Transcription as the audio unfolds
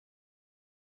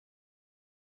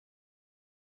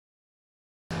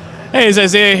Hey, it's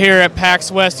Isaiah here at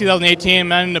PAX West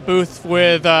 2018. I'm in the booth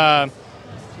with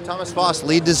Thomas Foss,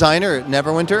 Lead Designer at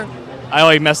Neverwinter. I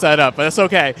already messed that up, but that's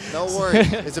okay. No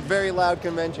worries. It's a very loud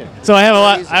convention. So I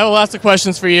have lots of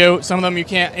questions for you. Some of them you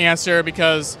can't answer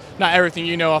because not everything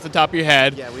you know off the top of your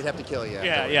head. Yeah, we'd have to kill you.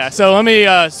 Yeah. So let me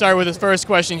start with this first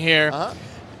question here.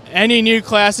 Any new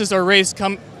classes or race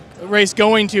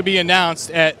going to be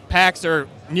announced at PAX or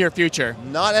near future?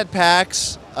 Not at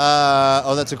PAX.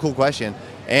 Oh, that's a cool question.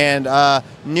 And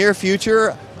near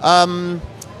future,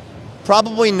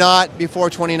 probably not before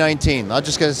 2019. I'm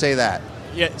just going to say that.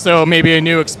 Yeah. So maybe a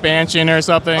new expansion or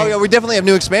something. Oh yeah, we definitely have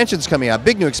new expansions coming out.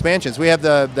 Big new expansions. We have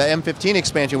the M15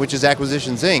 expansion, which is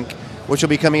Acquisitions Inc., which will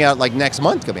be coming out like next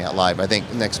month, coming out live, I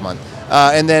think, next month.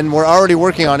 And then we're already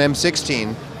working on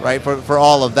M16, right, for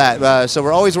all of that. So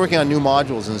we're always working on new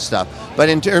modules and stuff. But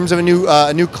in terms of a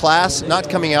new class, not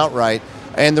coming out right.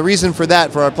 And the reason for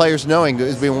that, for our players knowing,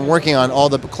 is we've been working on all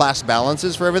the class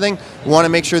balances for everything. We want to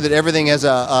make sure that everything has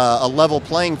a level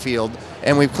playing field,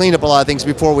 and we've cleaned up a lot of things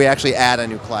before we actually add a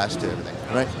new class to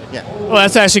everything, right? Yeah. Well,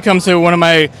 that's actually comes to one of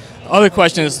my other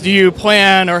questions. Do you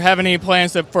plan or have any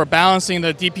plans for balancing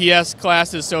the DPS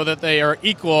classes so that they are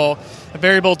equal,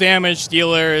 variable damage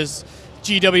dealers,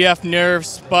 GWF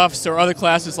nerfs, buffs, or other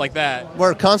classes like that?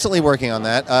 We're constantly working on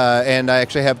that, and I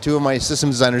actually have two of my system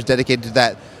designers dedicated to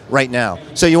that right now.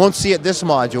 So you won't see it this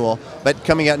module, but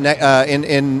coming out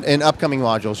in upcoming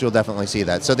modules, you'll definitely see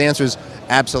that. So the answer is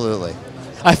absolutely.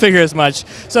 I figure as much.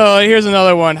 So here's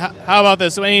another one. How about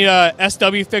this? So any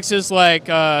SW fixes like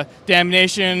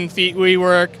damnation, feat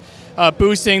rework,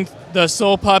 boosting the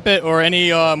soul puppet, or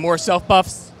any more self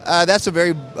buffs? That's a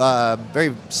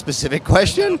very specific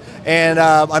question, and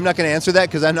I'm not going to answer that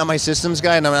because I'm not my systems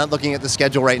guy, and I'm not looking at the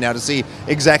schedule right now to see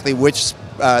exactly which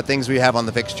things we have on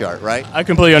the fix chart, right? I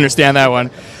completely understand that one.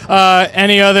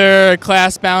 Any other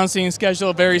class balancing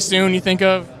schedule very soon you think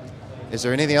of? Is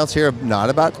there anything else here not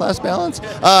about class balance?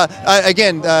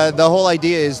 Again, the whole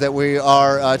idea is that we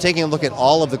are taking a look at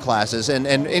all of the classes, and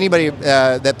anybody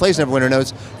that plays Neverwinter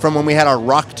knows from when we had our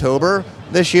Rocktober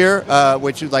this year,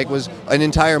 which was an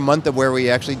entire month of where we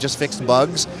actually just fixed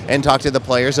bugs and talked to the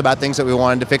players about things that we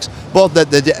wanted to fix, both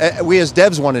that we as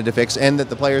devs wanted to fix and that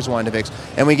the players wanted to fix,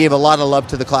 and we gave a lot of love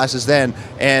to the classes then.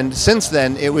 And since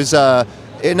then, it was not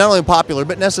only popular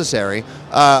but necessary.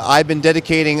 I've been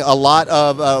dedicating a lot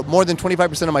of more than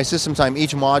 25% of my system time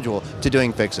each module to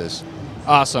doing fixes.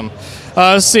 Awesome.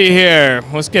 Let's see here.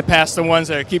 Let's get past the ones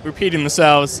that keep repeating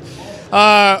themselves.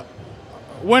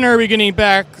 When are we getting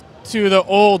back to the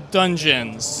old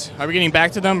dungeons? Are we getting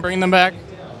back to them, bringing them back?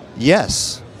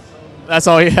 Yes. That's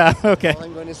all you have? Okay. All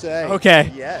I'm going to say.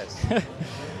 Okay. Yes.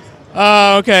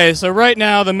 Okay, so right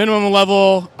now the minimum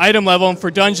item level for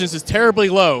dungeons is terribly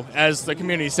low, as the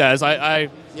community says. I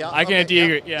can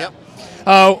agree. Yeah.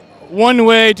 One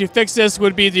way to fix this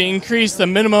would be to increase the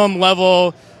minimum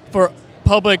level for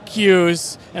public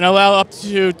queues and allow up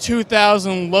to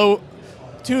 2,000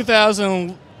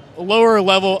 lower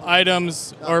level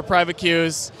items or private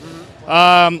queues.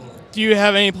 Do you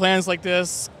have any plans like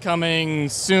this coming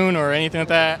soon or anything like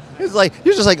that? It's like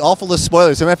you're just like awful of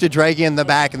spoilers. I'm gonna have to drag you in the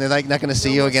back, and they're like not going to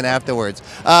see you again afterwards.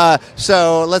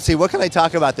 So let's see. What can I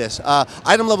talk about this?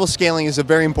 Item level scaling is a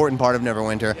very important part of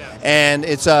Neverwinter, and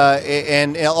it's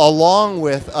and along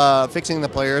with fixing the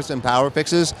players and power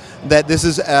fixes, that this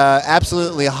is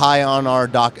absolutely high on our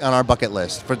bucket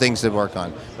list for things to work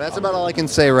on. But that's about all I can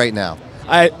say right now.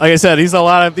 Like I said, these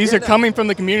are coming from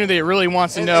the community that really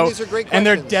wants to know, and these are great questions. And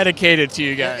they're dedicated to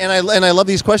you guys. And I love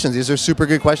these questions. These are super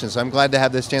good questions. So I'm glad to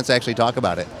have this chance to actually talk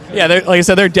about it. Yeah, like I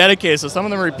said, they're dedicated. So some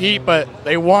of them repeat, but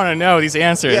they want to know these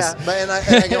answers. Yeah, and I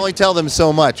can only tell them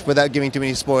so much without giving too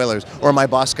many spoilers, or my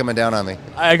boss coming down on me.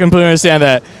 I completely understand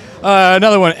that.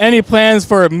 Another one. Any plans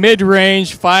for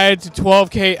mid-range 5 to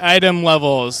 12K item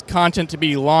levels content to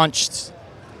be launched?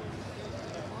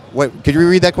 Wait, could you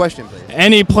reread that question, please?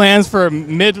 Any plans for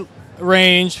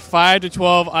mid-range 5 to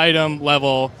 12 item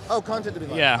level? Oh, content to be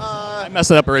launched. Yeah, I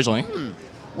messed it up originally.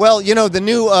 Well, you know, the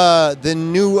new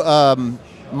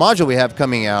module we have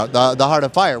coming out, the Heart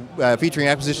of Fire, featuring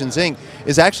Acquisitions Inc.,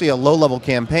 is actually a low-level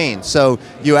campaign. So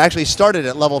you actually started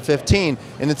at level 15,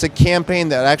 and it's a campaign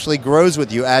that actually grows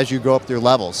with you as you go up through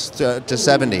levels to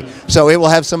 70. So it will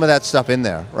have some of that stuff in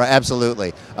there, right?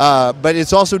 Absolutely. But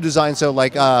it's also designed so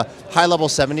like high-level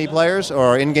 70 players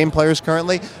or in-game players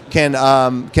currently can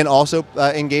also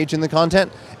engage in the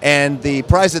content, and the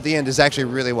prize at the end is actually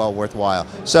really well worthwhile.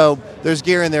 So there's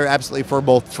gear in there absolutely for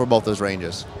both those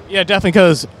ranges. Yeah, definitely,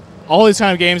 because all these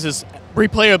kind of games is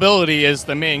replayability is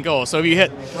the main goal. So if you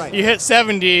hit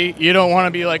 70, you don't want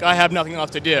to be like, I have nothing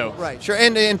left to do. Right, sure.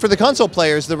 And for the console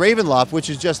players, the Ravenloft, which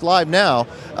is just live now,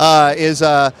 is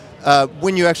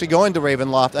when you actually go into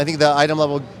Ravenloft, I think the item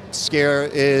level scare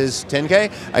is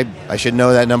 10K. I should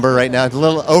know that number right now. It's a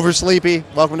little oversleepy.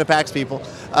 Welcome to PAX, people.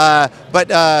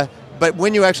 But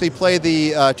when you actually play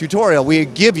the tutorial, we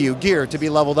give you gear to be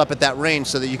leveled up at that range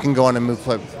so that you can go on and move.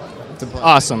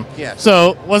 Awesome. Yeah.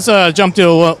 So let's jump to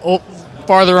a little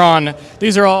farther on.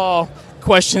 These are all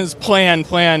questions planned.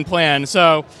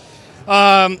 So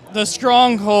the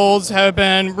Strongholds have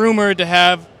been rumored to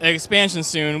have an expansion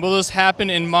soon. Will this happen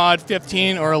in Mod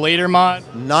 15 or a later mod?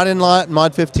 Not in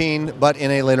Mod 15, but in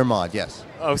a later mod, yes.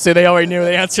 Oh, so they already knew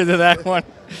the answer to that one.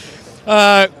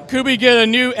 Could we get a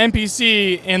new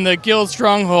NPC in the Guild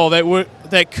Stronghold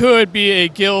that could be a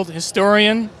Guild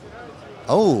historian?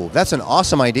 Oh, that's an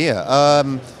awesome idea.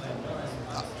 I'm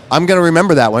going to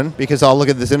remember that one because I'll look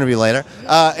at this interview later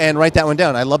and write that one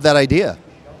down. I love that idea.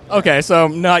 Okay, so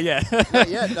not yet. Not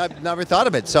yet. I've never thought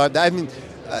of it. So I mean,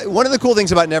 one of the cool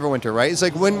things about Neverwinter, right? It's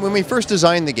like when we first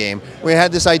designed the game, we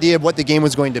had this idea of what the game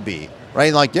was going to be,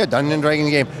 right? Like, yeah, Dungeons and Dragons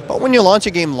game. But when you launch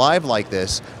a game live like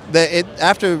this,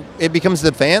 after it becomes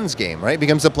the fans' game, right? It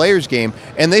becomes the players' game,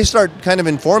 and they start kind of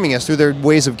informing us through their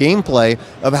ways of gameplay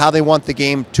of how they want the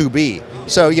game to be.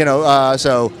 So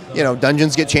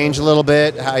dungeons get changed a little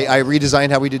bit. I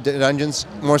redesigned how we did dungeons,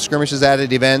 more skirmishes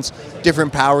added, events,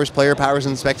 different powers, player powers,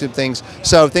 inspected things.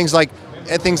 So things like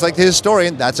the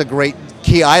historian, that's a great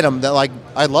key item that, like,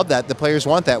 I love that. The players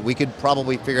want that. We could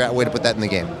probably figure out a way to put that in the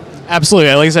game.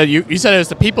 Absolutely. Like I said, you said it was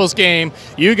the people's game.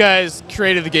 You guys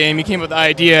created the game. You came up with the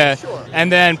idea. Sure. And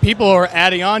then people are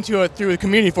adding on to it through the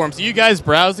community forums. Do you guys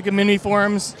browse the community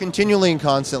forums? Continually and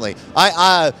constantly.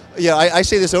 I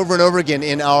say this over and over again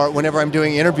whenever I'm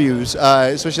doing interviews,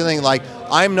 especially things like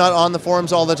I'm not on the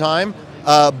forums all the time,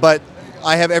 but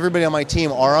I have everybody on my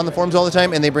team are on the forums all the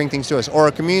time, and they bring things to us. Or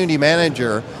a community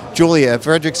manager, Julia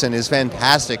Fredrickson, is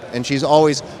fantastic, and she's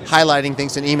always highlighting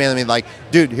things and emailing me like,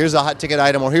 "Dude, here's a hot ticket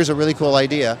item," or "Here's a really cool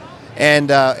idea,"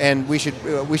 and we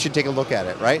should take a look at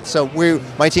it, right? So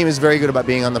my team is very good about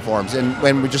being on the forums, and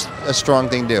we're just a strong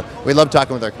thing to do. We love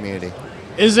talking with our community.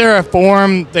 Is there a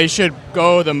forum they should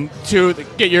go to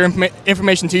get your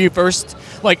information to you first?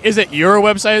 Like, is it your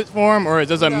website forum, or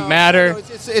does it matter? No,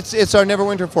 it's our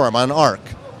Neverwinter forum on ARC,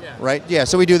 right? Yeah,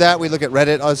 so we do that. We look at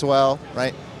Reddit as well,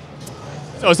 right?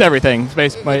 So it's everything,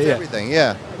 basically. It's everything,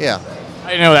 yeah.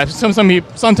 I know that.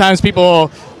 Sometimes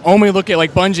people only look at,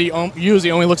 like, Bungie usually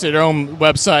only looks at their own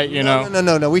website, you know.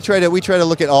 No. We try to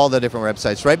look at all the different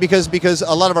websites, right? Because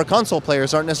a lot of our console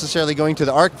players aren't necessarily going to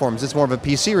the ARC forums. It's more of a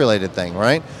PC related thing,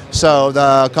 right? So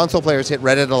the console players hit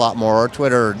Reddit a lot more, or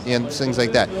Twitter, and things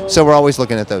like that. So we're always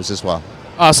looking at those as well.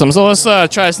 Awesome. So let's try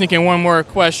to sneak in one more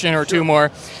question or two more.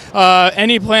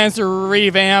 Any plans to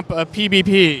revamp a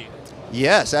PvP?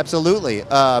 Yes, absolutely.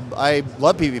 I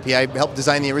love PvP. I helped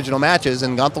design the original matches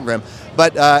in Gonthelgrim.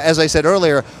 But as I said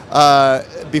earlier,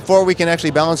 before we can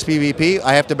actually balance PvP,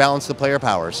 I have to balance the player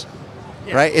powers.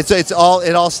 Yeah. Right? It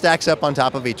all stacks up on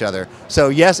top of each other. So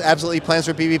yes, absolutely plans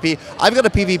for PvP. I've got a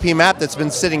PvP map that's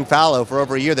been sitting fallow for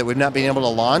over a year that we've not been able to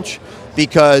launch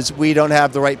because we don't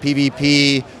have the right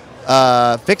PvP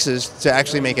fixes to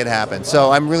actually make it happen.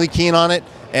 So I'm really keen on it,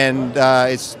 and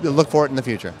look for it in the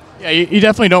future. Yeah, you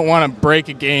definitely don't want to break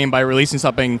a game by releasing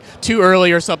something too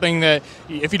early or something that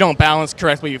if you don't balance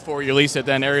correctly before you release it,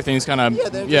 then everything's kind of...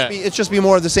 It's just be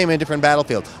more of the same in a different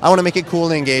battlefield. I want to make it cool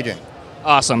and engaging.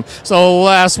 Awesome. So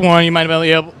last one, you might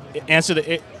be able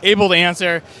to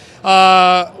answer.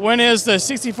 When is the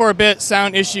 64-bit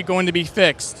sound issue going to be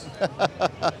fixed?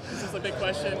 Is this a big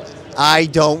question? I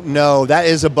don't know. That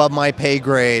is above my pay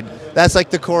grade. That's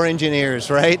like the core engineers,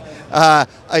 right?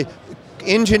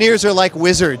 Engineers are like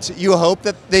wizards. You hope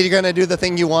that they're going to do the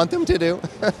thing you want them to do.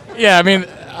 Yeah, I mean,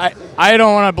 I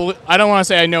don't want to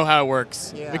say I know how it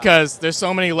works because there's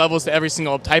so many levels to every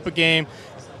single type of game.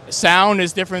 Sound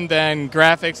is different than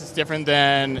graphics. It's different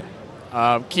than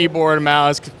keyboard,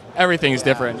 mouse. Everything's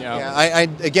different. You know?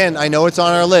 Yeah, I know it's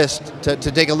on our list to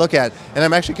take a look at, and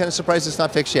I'm actually kind of surprised it's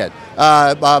not fixed yet.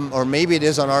 Or maybe it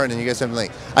is on our end, and you guys haven't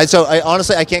linked.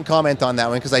 Honestly, I can't comment on that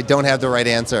one because I don't have the right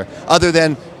answer, other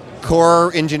than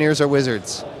core engineers are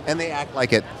wizards, and they act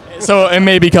like it. So it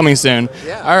may be coming soon.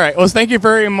 Yeah. All right. Well, thank you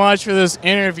very much for this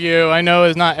interview. I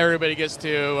know not everybody gets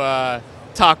to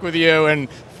talk with you and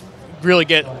really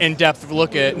get in-depth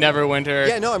look at Neverwinter.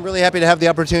 Yeah, no, I'm really happy to have the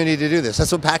opportunity to do this.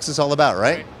 That's what PAX is all about,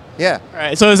 right? Yeah. All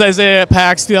right. So as I say at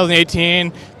PAX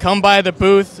 2018, come by the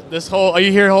booth. Are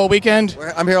you here the whole weekend?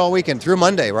 I'm here all weekend through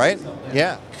Monday, right?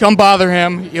 Yeah. Come bother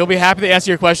him. He'll be happy to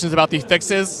answer your questions about the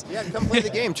fixes. Yeah, come play the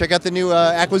game. Check out the new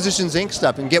Acquisitions Inc.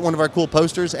 stuff and get one of our cool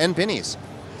posters and pennies.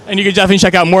 And you can definitely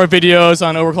check out more videos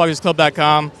on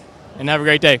overclockersclub.com. And have a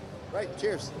great day. Right,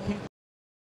 cheers.